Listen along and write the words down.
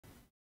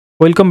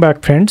Welcome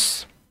back,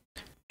 friends.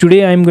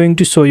 Today I am going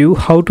to show you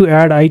how to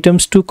add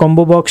items to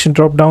Combobox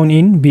drop-down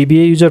in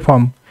VBA user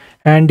form.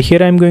 And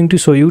here I am going to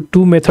show you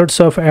two methods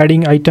of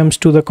adding items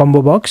to the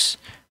Combobox.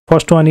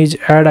 First one is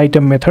add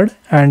item method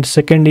and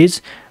second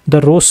is the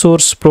row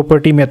source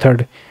property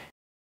method.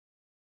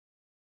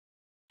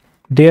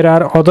 There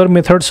are other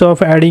methods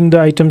of adding the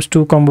items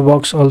to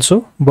Combobox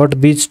also,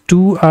 but these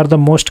two are the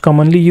most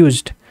commonly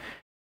used.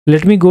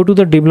 Let me go to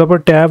the developer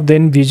tab,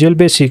 then Visual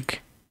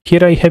Basic.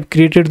 Here I have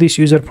created this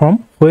user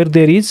form where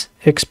there is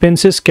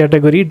expenses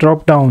category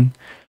drop down,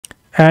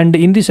 and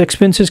in this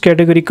expenses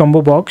category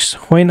combo box,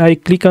 when I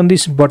click on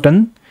this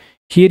button,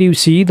 here you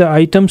see the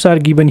items are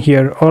given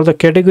here or the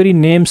category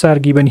names are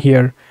given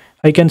here.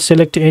 I can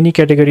select any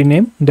category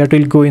name that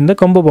will go in the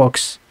combo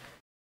box.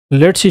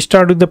 Let's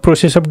start with the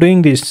process of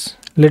doing this.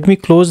 Let me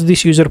close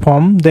this user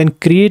form, then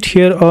create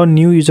here a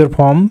new user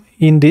form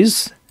in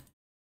this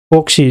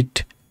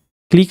worksheet.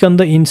 Click on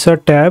the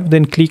insert tab,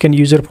 then click on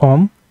user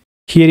form.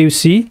 Here you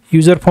see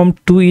user form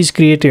 2 is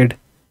created.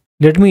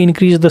 Let me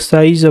increase the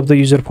size of the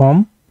user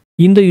form.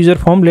 In the user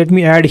form, let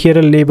me add here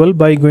a label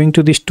by going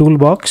to this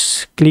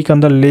toolbox. Click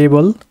on the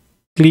label,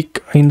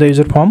 click in the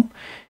user form,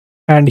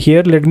 and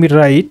here let me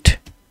write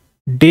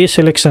day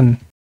selection.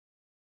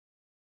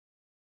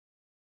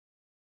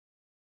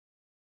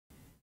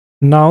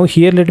 Now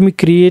here let me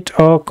create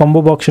a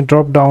combo box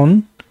drop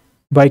down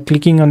by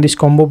clicking on this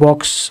combo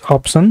box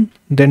option,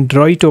 then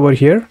draw it over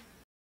here.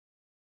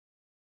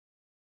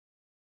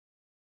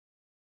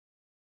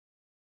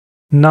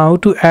 Now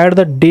to add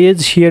the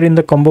days here in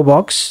the combo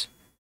box,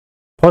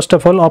 first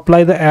of all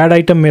apply the add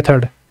item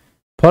method.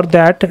 For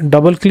that,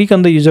 double click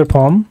on the user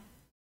form,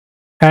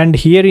 and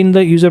here in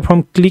the user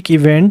form click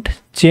event,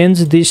 change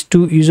this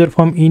to user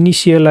form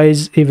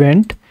initialize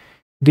event.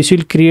 This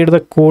will create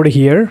the code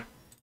here.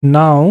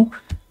 Now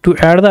to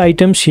add the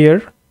items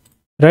here,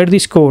 write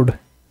this code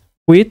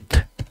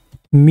with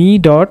me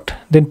dot,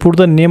 then put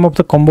the name of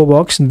the combo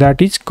box,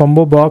 that is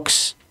combo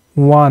box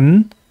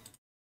 1,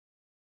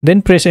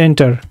 then press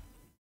enter.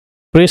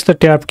 Press the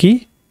tab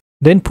key,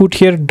 then put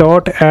here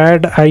dot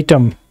add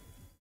item,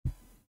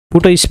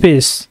 put a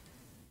space,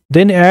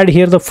 then add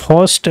here the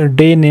first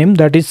day name,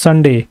 that is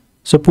Sunday.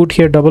 So put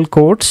here double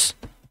quotes,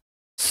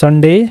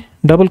 Sunday,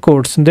 double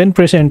quotes, then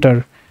press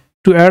enter.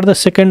 To add the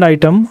second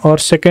item or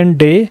second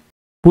day,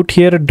 put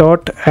here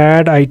dot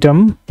add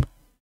item,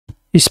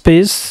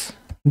 space,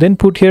 then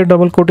put here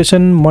double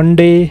quotation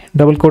Monday,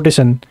 double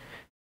quotation.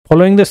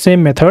 Following the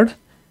same method,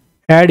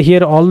 add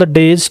here all the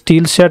days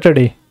till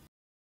Saturday.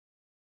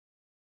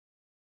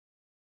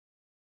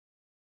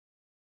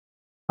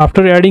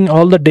 After adding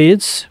all the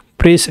days,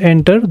 press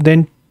enter,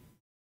 then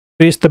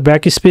press the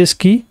backspace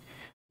key,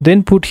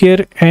 then put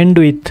here end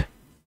with,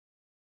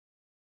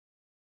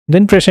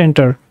 then press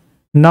enter.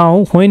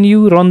 Now when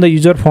you run the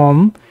user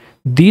form,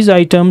 these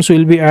items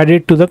will be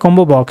added to the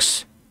combo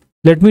box.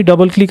 Let me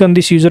double click on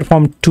this user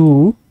form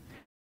 2,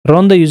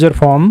 run the user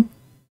form.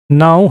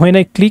 Now when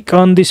I click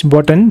on this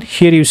button,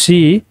 here you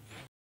see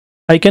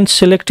I can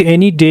select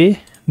any day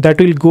that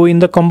will go in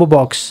the combo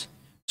box.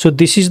 So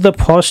this is the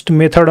first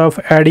method of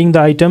adding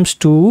the items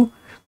to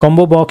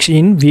combo box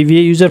in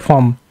VBA user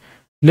form.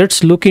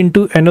 Let's look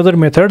into another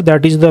method,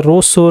 that is the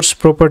row source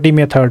property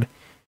method.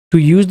 To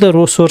use the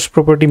row source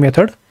property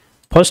method,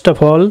 first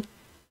of all,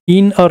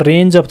 in a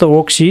range of the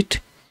worksheet,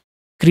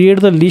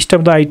 create the list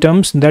of the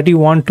items that you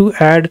want to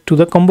add to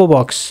the combo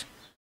box.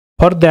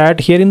 For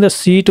that, here in the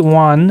sheet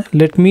 1,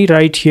 let me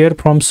write here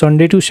from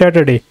Sunday to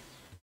Saturday.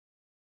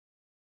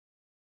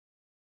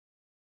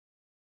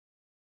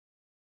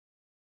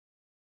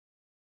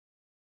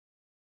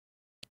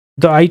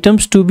 The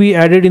items to be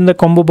added in the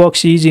combo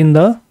box is in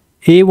the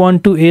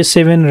A1 to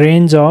A7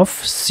 range of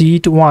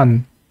sheet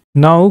 1.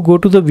 Now go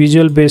to the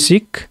Visual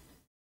Basic,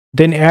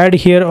 then add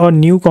here a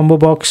new combo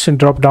box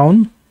drop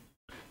down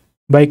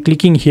by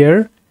clicking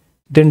here,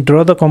 then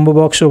draw the combo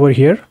box over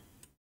here.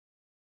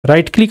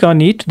 Right click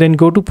on it, then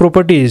go to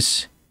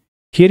properties.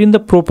 Here in the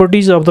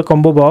properties of the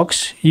combo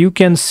box, you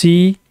can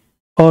see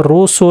a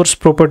row source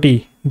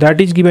property that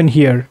is given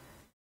here.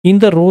 In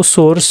the row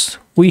source,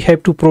 we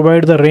have to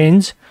provide the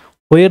range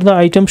where the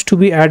items to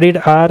be added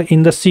are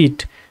in the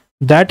sheet,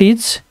 that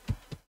is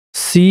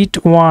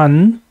sheet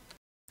 1,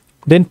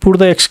 then put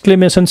the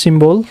exclamation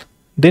symbol,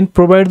 then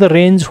provide the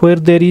range where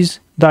there is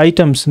the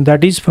items,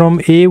 that is from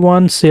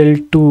A1 cell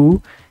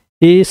to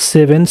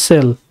A7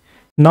 cell.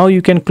 Now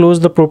you can close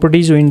the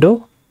properties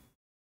window,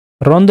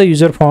 run the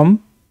user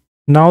form.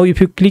 Now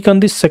if you click on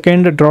this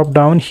second drop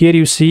down, here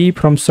you see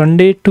from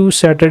Sunday to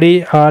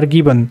Saturday are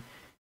given.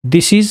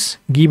 This is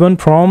given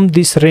from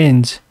this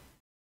range.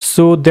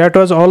 So that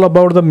was all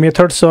about the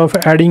methods of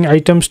adding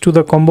items to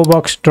the combo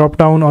box drop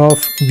down of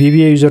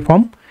VBA user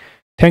form.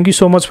 Thank you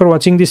so much for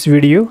watching this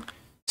video.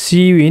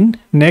 See you in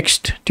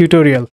next tutorial.